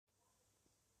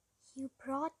You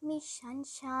brought me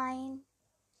sunshine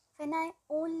when I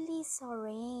only saw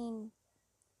rain.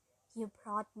 You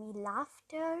brought me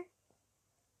laughter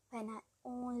when I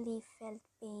only felt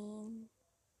pain.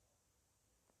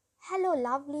 Hello,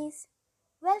 lovelies.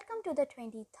 Welcome to the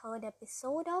 23rd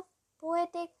episode of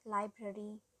Poetic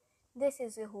Library. This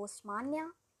is your host Manya,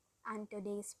 and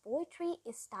today's poetry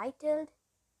is titled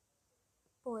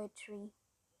Poetry.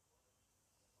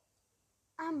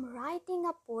 I'm writing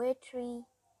a poetry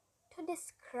to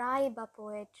describe a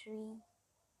poetry.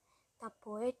 The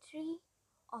poetry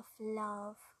of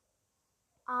love,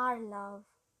 our love.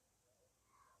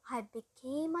 I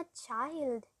became a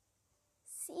child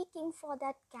seeking for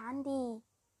that candy.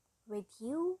 With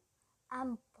you,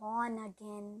 I'm born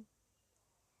again.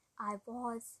 I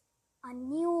was a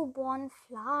newborn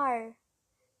flower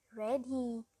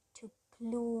ready to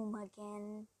bloom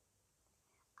again.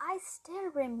 I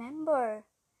still remember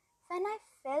when I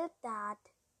felt that,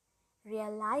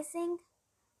 realizing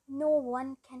no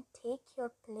one can take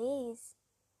your place.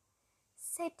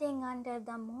 Sitting under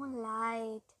the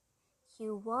moonlight,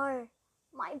 you were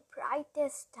my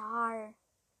brightest star.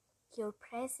 Your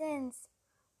presence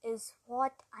is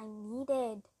what I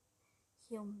needed.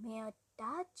 Your mere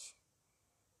touch,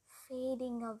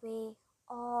 fading away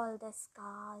all the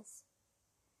scars.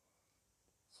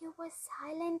 You were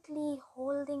silently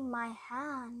holding my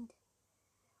hand.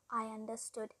 I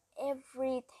understood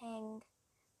everything,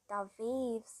 the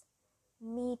waves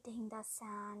meeting the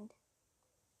sand,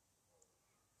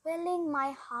 filling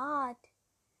my heart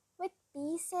with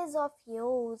pieces of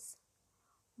yours,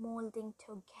 molding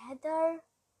together,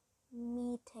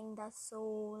 meeting the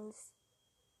souls.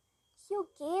 You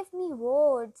gave me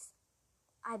words,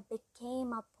 I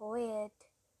became a poet,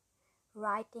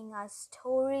 writing a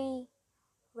story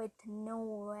with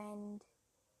no end.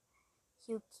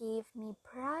 You gave me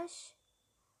brush,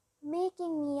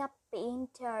 making me a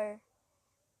painter,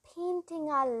 painting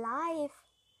our life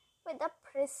with a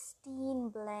pristine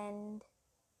blend.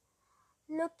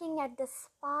 Looking at the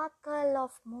sparkle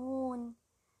of moon,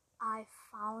 I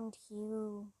found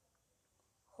you.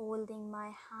 Holding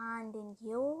my hand in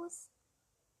yours,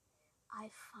 I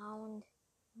found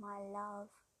my love,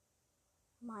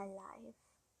 my life.